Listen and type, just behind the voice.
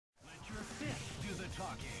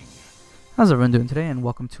How's everyone doing today, and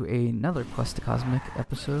welcome to another Quest to Cosmic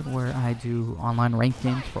episode where I do online ranked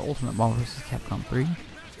games for Ultimate Marvel vs. Capcom 3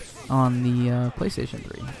 on the PlayStation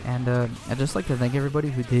 3. And I'd just like to thank everybody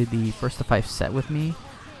who did the first to 5 set with me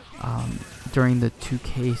during the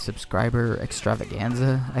 2K subscriber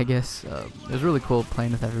extravaganza, I guess. It was really cool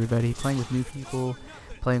playing with everybody, playing with new people,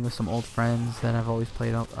 playing with some old friends that I've always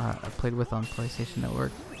played with on PlayStation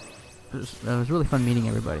Network. It was really fun meeting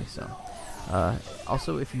everybody. So.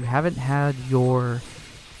 Also, if you haven't had your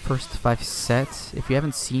first to 5 set, if you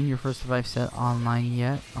haven't seen your first to 5 set online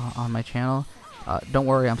yet on my channel, don't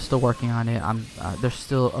worry, I'm still working on it. There's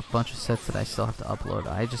still a bunch of sets that I still have to upload.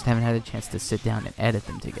 I just haven't had a chance to sit down and edit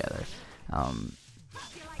them together.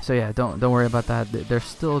 So yeah, don't worry about that. They're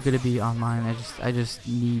still gonna be online. I just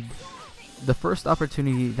need the first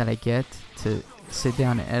opportunity that I get to sit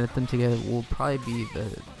down and edit them together will probably be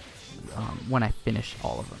the when I finish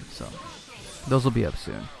all of them. So. Those will be up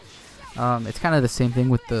soon. It's kind of the same thing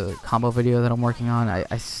with the combo video that I'm working on. I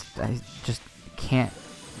just can't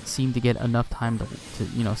seem to get enough time to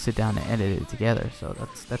sit down and edit it together. So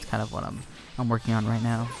that's kind of what I'm working on right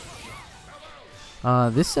now.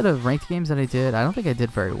 This set of ranked games that I did, I don't think I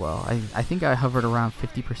did very well. I think I hovered around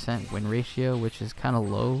 50% win ratio, which is kind of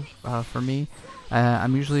low for me.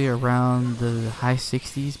 I'm usually around the high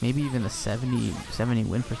 60s, maybe even the 70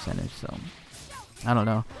 win percentage. So. I don't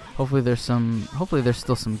know. Hopefully there's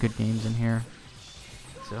still some good games in here.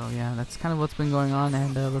 So yeah, that's kind of what's been going on,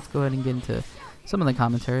 and let's go ahead and get into some of the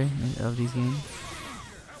commentary of these games.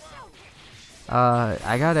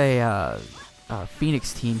 I got a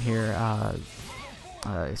Phoenix team here.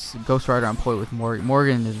 Ghost Rider on point with Morgan.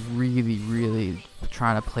 Morgan is really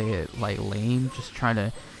trying to play it like lame, just trying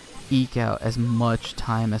to eke out as much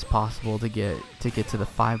time as possible to get to the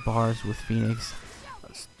 5 bars with Phoenix.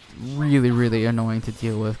 Really annoying to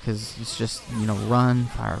deal with because it's just run,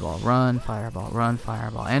 fireball, run, fireball, run,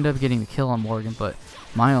 fireball. I end up getting the kill on Morgan, but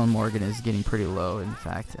my own Morgan is getting pretty low. In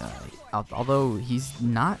fact, although he's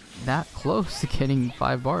not that close to getting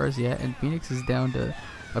 5 bars yet, and Phoenix is down to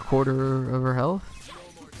a quarter of her health.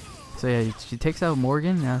 So yeah, she takes out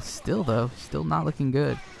Morgan. Still not looking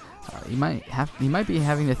good. You might be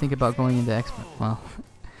having to think about going into X. Well,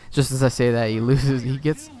 just as I say that, he loses. He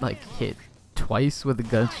gets like hit twice with a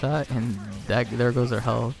gunshot, and there goes her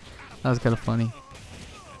health. That was kind of funny.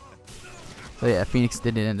 So yeah, Phoenix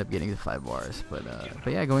didn't end up getting the 5 bars, but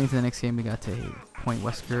yeah, going into the next game, we got to point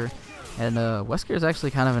Wesker, and Wesker is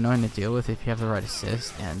actually kind of annoying to deal with if you have the right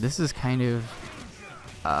assist, and this is kind of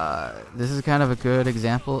a good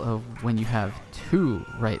example of when you have 2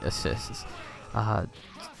 right assists.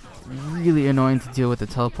 Really annoying to deal with the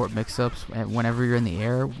teleport mix-ups whenever you're in the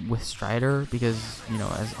air with Strider, because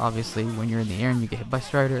as obviously when you're in the air and you get hit by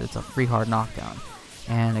Strider, it's a free hard knockdown,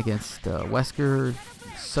 and against Wesker,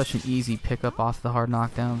 such an easy pickup off the hard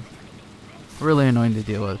knockdown. Really annoying to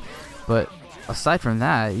deal with. But aside from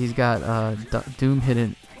that, he's got Doom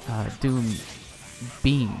hidden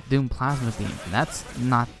Doom plasma beam, and that's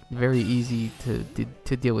not very easy to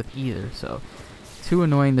deal with either. So 2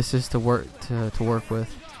 annoying assists to work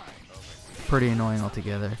with. Pretty annoying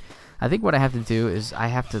altogether. I think what I have to do is I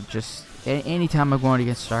have to just anytime I'm going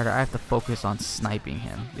against Strider, I have to focus on sniping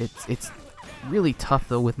him. It's really tough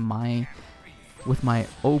though with my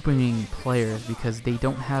opening players, because they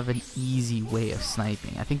don't have an easy way of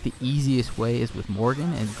sniping. I think the easiest way is with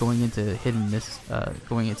Morgan and going into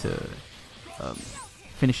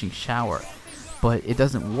finishing shower, but it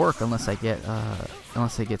doesn't work unless I get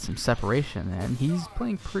some separation, and he's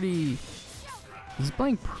playing pretty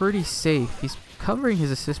safe. He's covering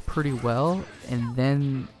his assist pretty well, and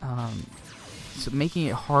then so making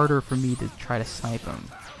it harder for me to try to snipe him.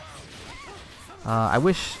 I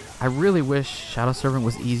really wish Shadow Servant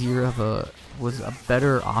was a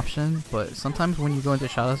better option, but sometimes when you go into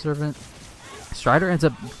Shadow Servant, Strider ends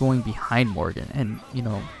up going behind Morgan, and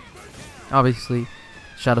obviously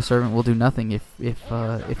Shadow Servant will do nothing if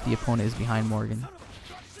the opponent is behind Morgan.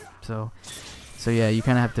 So yeah, you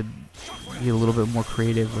kind of have to be a little bit more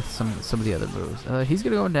creative with some of the other moves. He's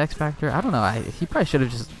gonna go into X Factor. I don't know. He probably should have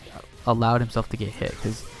just allowed himself to get hit,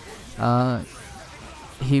 because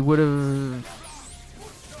he wouldn't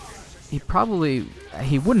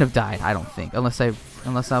have died. I don't think, unless I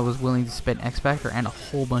was willing to spend X Factor and a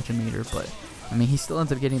whole bunch of meter. But I mean, he still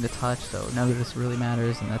ends up getting the touch, so none of this really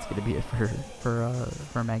matters, and that's gonna be it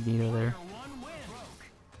for Magneto there.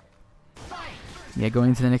 Yeah, going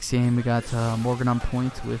into the next game, we got Morgan on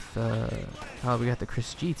point with, we got the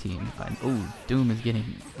Chris G team. Oh, Doom is getting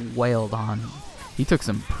wailed on. He took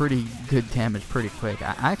some pretty good damage pretty quick.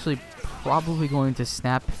 I'm actually probably going to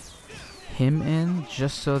snap him in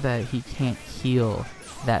just so that he can't heal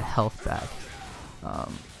that health back.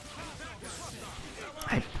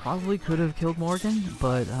 I probably could have killed Morgan,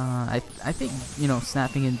 but I think, you know,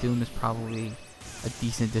 snapping in Doom is probably a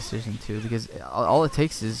decent decision too, because all it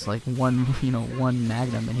takes is like one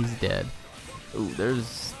Magnum and he's dead. Ooh,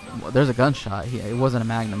 there's a gunshot. It wasn't a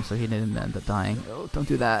Magnum, so he didn't end up dying. Oh, don't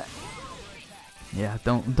do that. Yeah,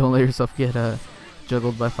 don't let yourself get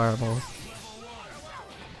juggled by fireballs.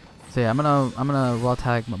 So yeah, I'm gonna raw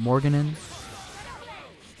tag Morgan in,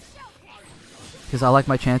 because I like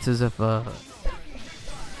my chances of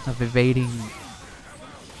evading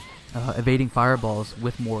fireballs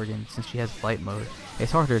with Morgan, since she has flight mode.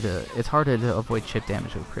 It's harder to avoid chip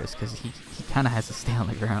damage with Chris, because he kind of has to stay on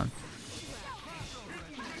the ground.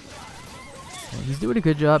 And he's doing a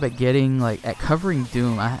good job at at covering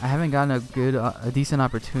Doom. I haven't gotten a decent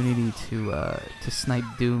opportunity to snipe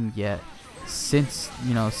Doom yet, since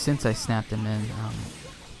I snapped him in.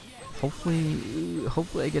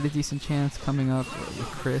 Hopefully I get a decent chance coming up with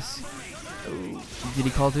Chris. Oh, did he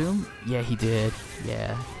call Doom? Yeah, he did.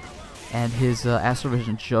 Yeah, and his Astral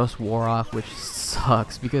Vision just wore off, which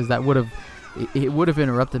sucks, because that would have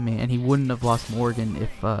interrupted me, and he wouldn't have lost Morgan if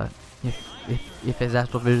his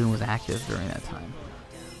Astral Vision was active during that time.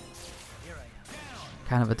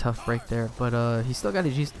 Kind of a tough break there, but he still got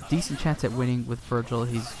a decent chance at winning with Virgil.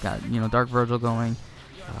 He's got Dark Virgil going.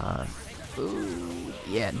 Ooh,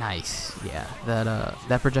 yeah, nice. Yeah,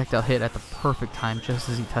 that projectile hit at the perfect time, just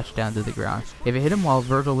as he touched down to the ground. If it hit him while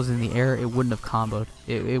Virgil was in the air, it wouldn't have comboed.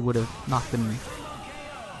 It would have knocked him.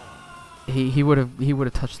 He would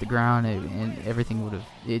have touched the ground, and everything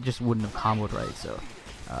it just wouldn't have comboed right. So,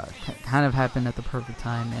 kind of happened at the perfect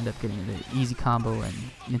time. End up getting an easy combo and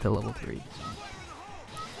into level 3.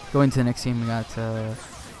 Going to the next team, we got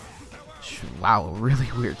wow, a really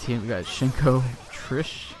weird team. We got Shinko,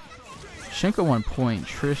 Trish. Shinko 1 point,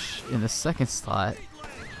 Trish in the second slot,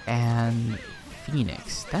 and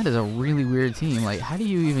Phoenix. That is a really weird team. Like, how do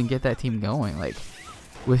you even get that team going? Like,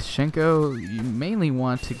 with Shinko, you mainly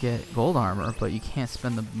want to get gold armor, but you can't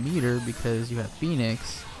spend the meter because you have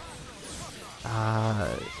Phoenix.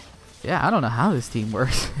 Yeah, I don't know how this team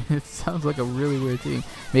works. It sounds like a really weird team.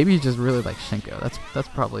 Maybe you just really like Shinko. That's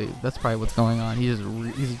probably what's going on. He's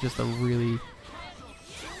just a really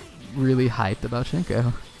hyped about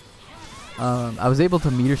Shinko. I was able to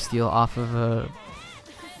meter steal off of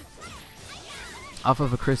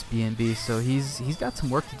a Chris BNB, so he's got some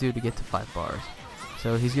work to do to get to 5 bars.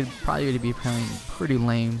 So he's probably going to be playing pretty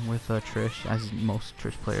lame with Trish, as most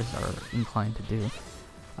Trish players are inclined to do.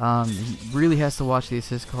 He really has to watch the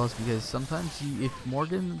assist calls, because sometimes if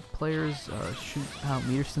Morgan players shoot out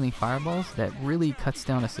meter stealing fireballs, that really cuts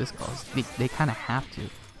down assist calls. They kind of have to,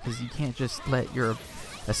 because you can't just let your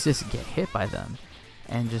assist get hit by them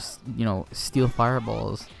and just steal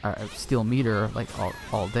fireballs or steal meter like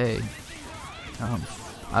all day.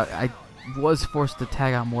 I was forced to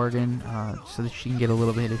tag out Morgan so that she can get a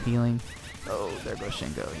little bit of healing. Oh, there goes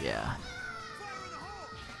Shingo. Yeah,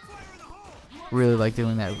 really like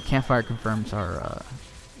doing that. Campfire confirms are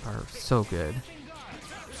so good.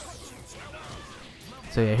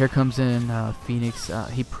 So yeah, here comes in Phoenix.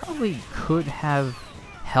 He probably could have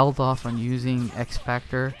held off on using X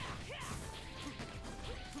Factor.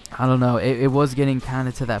 I don't know. It was getting kind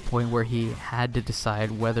of to that point where he had to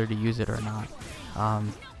decide whether to use it or not.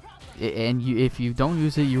 If you don't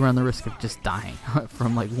use it, you run the risk of just dying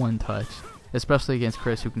from like one touch, especially against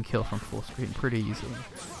Chris, who can kill from full screen pretty easily.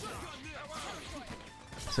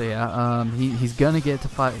 So yeah, he's gonna get to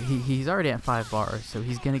 5. He's already at 5 bars, so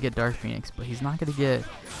he's gonna get Dark Phoenix, but he's not gonna get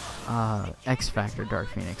X Factor Dark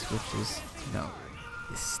Phoenix, which is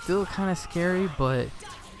is still kind of scary, but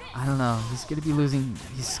I don't know. He's gonna be losing.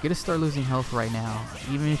 He's gonna start losing health right now.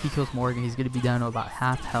 Even if he kills Morgan, he's gonna be down to about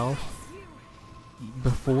half health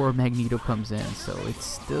before Magneto comes in. So it's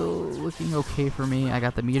still looking okay for me. I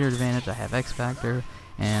got the meter advantage. I have X Factor,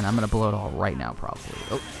 and I'm gonna blow it all right now, probably.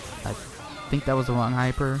 Oh, I think that was the wrong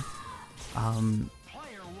hyper.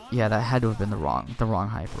 Yeah, that had to have been the wrong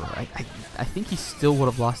hyper. I think he still would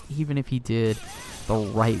have lost even if he did the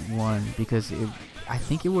right one, because I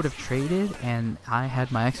think it would have traded, and I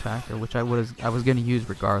had my X Factor, which I was going to use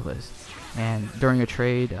regardless. And during a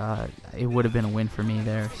trade, it would have been a win for me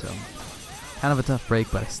there. So kind of a tough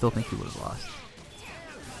break, but I still think he would have lost.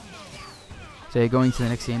 So yeah, going to the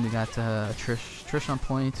next game, we got Trish on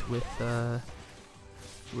point with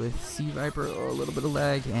Sea Viper. Oh, a little bit of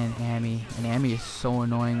lag, and Amy. And Amy is so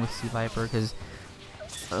annoying with Sea Viper, because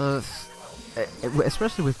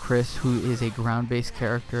especially with Chris, who is a ground-based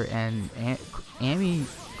character, and Amy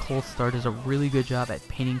Cold Start does a really good job at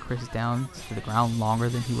pinning Chris down to the ground longer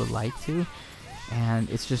than he would like to, and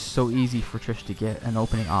it's just so easy for Trish to get an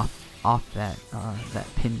opening off that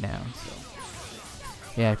pin down. So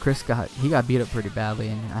yeah, Chris got beat up pretty badly,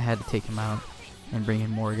 and I had to take him out and bring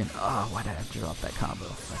in Morgan. Oh, why did I have to drop that combo?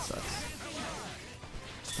 That sucks.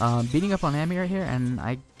 Beating up on Amy right here, and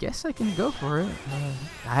I guess I can go for it.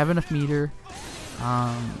 I have enough meter.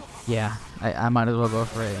 Yeah, I might as well go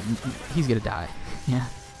for it. He's gonna die. Yeah.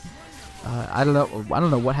 I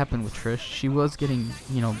don't know what happened with Trish. She was getting,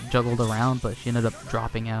 you know, juggled around, but she ended up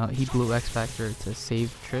dropping out. He blew X Factor to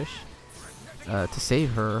save Trish, to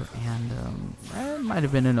save her, and it might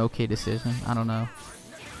have been an okay decision. I don't know.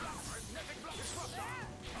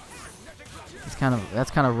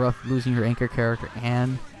 That's kind of rough, losing your anchor character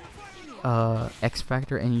and X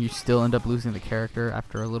Factor, and you still end up losing the character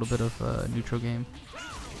after a little bit of neutral game.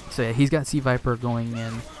 So yeah, he's got Sea Viper going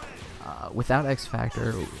in without X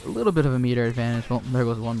Factor, a little bit of a meter advantage. Well, there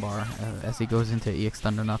goes one bar as he goes into EX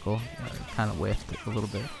Thunder Knuckle, kind of whiffed a little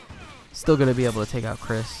bit. Still gonna be able to take out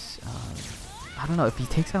Chris. I don't know if he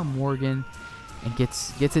takes out Morgan and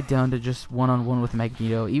gets it down to just one-on-one with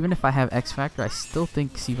Magneto. Even if I have X Factor, I still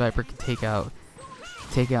think Sea Viper could take out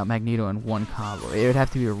Magneto in one combo. It would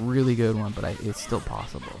have to be a really good one, but it's still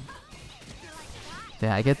possible. So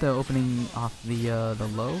yeah, I get the opening off the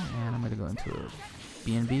low, and I'm gonna go into a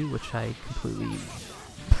B&B, which I completely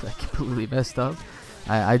messed up.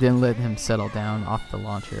 I didn't let him settle down off the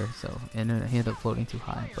launcher, so and he ended up floating too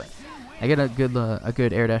high. But I get a good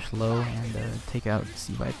air dash low and take out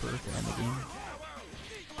Sea Viper to end the game.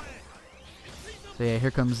 So yeah,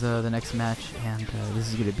 here comes the next match, and this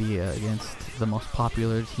is going to be against the most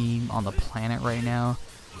popular team on the planet right now,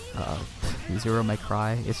 Zero May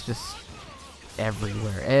Cry. It's just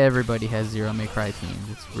everywhere. Everybody has Zero May Cry teams.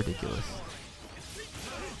 It's ridiculous.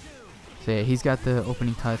 So yeah, he's got the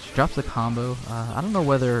opening touch, drops the combo. I don't know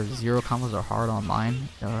whether Zero combos are hard online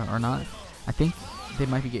or not. I think they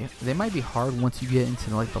might be hard once you get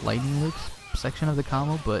into like the lightning loops section of the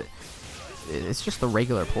combo, but it's just the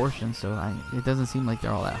regular portion, so it doesn't seem like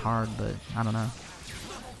they're all that hard, but I don't know.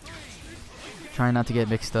 Trying not to get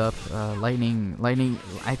mixed up. Lightning,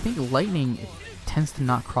 I think Lightning tends to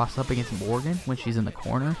not cross up against Morgan when she's in the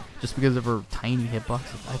corner, just because of her tiny hitbox.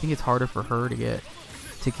 I think it's harder for her to get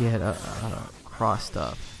crossed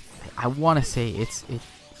up. I want to say it's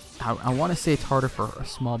harder for a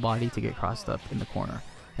small body to get crossed up in the corner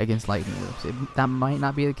against lightning loops. That might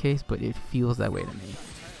not be the case, but it feels that way to me.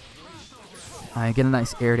 I get a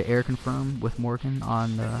nice air-to-air confirm with Morgan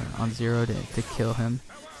on Zero to kill him.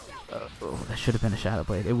 Oh, that should have been a Shadow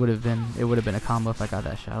Blade. It would have been a combo if I got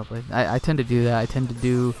that Shadow Blade. I tend to do that.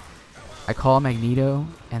 I call Magneto,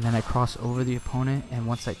 and then I cross over the opponent, and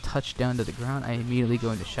once I touch down to the ground, I immediately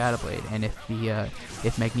go into Shadow Blade. And if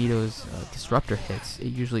Magneto's Disruptor hits, it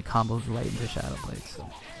usually combos right into Shadow Blade. So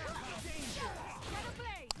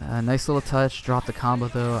nice little touch. Drop the combo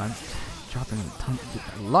though. I'm dropping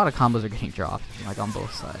a lot of combos are getting dropped, like on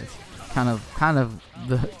both sides. Kind of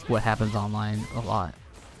what happens online a lot.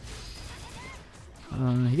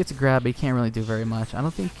 He gets a grab, but he can't really do very much. I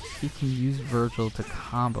don't think he can use Virgil to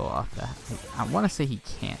combo off that. I want to say he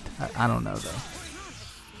can't. I don't know, though.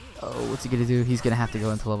 Oh, what's he going to do? He's going to have to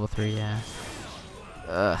go into level 3, yeah.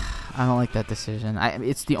 I don't like that decision.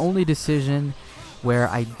 It's the only decision where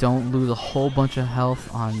I don't lose a whole bunch of health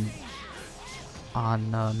on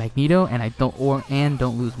Magneto, and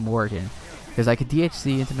don't lose Morgan. Because I could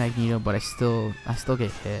DHC into Magneto, but I still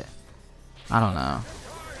get hit. I don't know.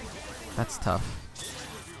 That's tough.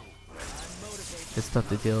 It's tough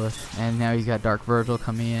to deal with. And now he's got Dark Virgil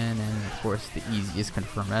coming in, and of course the easiest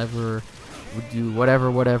confirm ever. Would do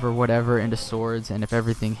whatever into swords, and if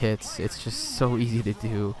everything hits, it's just so easy to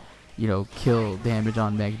do, you know, kill damage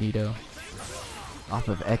on Magneto off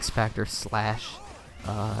of X Factor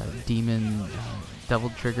 / Demon Double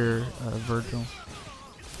Trigger Virgil.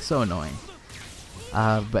 So annoying.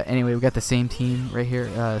 But anyway, we got the same team right here.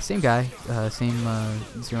 Same guy, same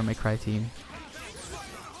Zero May Cry team.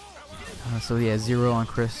 So yeah, 0 on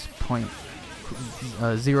Chris Point,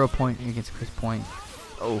 0 point against Chris Point.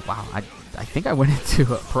 Oh wow, I think I went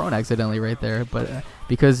into a prone accidentally right there, but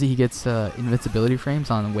because he gets invincibility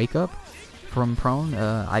frames on Wake Up from prone,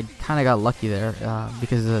 I kind of got lucky there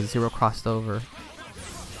because Zero crossed over.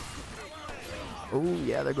 Oh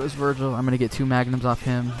yeah, there goes Virgil. I'm gonna get 2 magnums off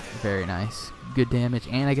him. Very nice, good damage,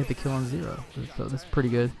 and I get the kill on Zero. So that's pretty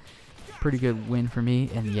good win for me.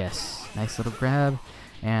 And yes, nice little grab.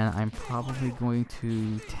 And I'm probably going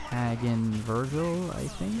to tag in Virgil, I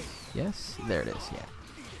think. Yes, there it is, yeah.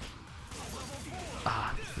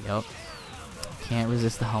 Yep. Can't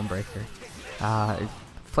resist the Helmbreaker.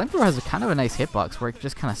 Flamethrower has a kind of a nice hitbox where it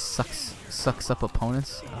just kind of sucks up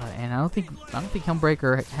opponents, and I don't think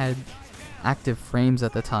Helmbreaker had active frames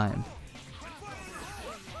at the time.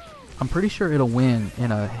 I'm pretty sure it'll win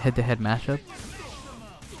in a head-to-head matchup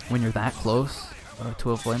when you're that close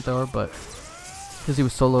to a Flamethrower, but because he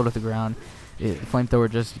was so low to the ground, Flamethrower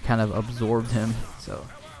just kind of absorbed him, so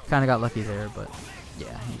kind of got lucky there. But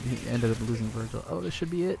yeah, he ended up losing Virgil. Oh, this should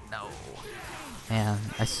be it. No. Man,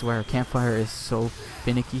 I swear, Campfire is so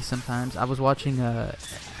finicky sometimes. I was watching, I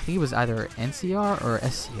think it was either NCR or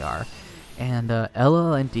SCR, and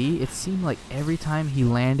LL&D, it seemed like every time he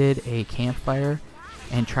landed a Campfire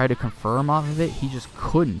and tried to confirm off of it, he just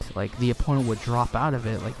couldn't. Like, the opponent would drop out of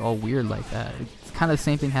it, like, all weird like that. It's kind of the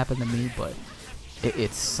same thing happened to me, but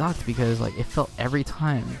it sucked because, like, it felt every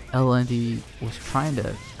time LL&D was trying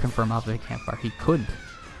to confirm off of a Campfire, he couldn't.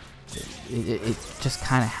 It just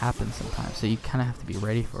kind of happens sometimes, so you kind of have to be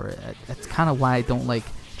ready for it. That's kind of why I don't like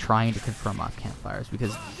trying to confirm off Campfires,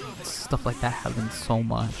 because stuff like that happens so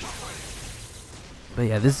much. But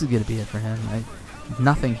yeah, this is gonna be it for him.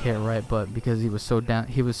 Nothing hit right, but because he was so down,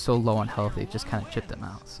 he was so low on health, it just kind of chipped him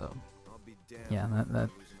out. So yeah,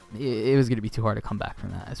 it was gonna be too hard to come back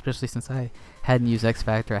from that, especially since I hadn't used X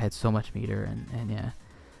Factor. I had so much meter, and yeah.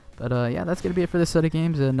 But yeah, that's going to be it for this set of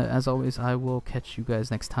games, and as always, I will catch you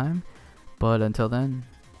guys next time. But until then,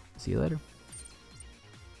 see you later.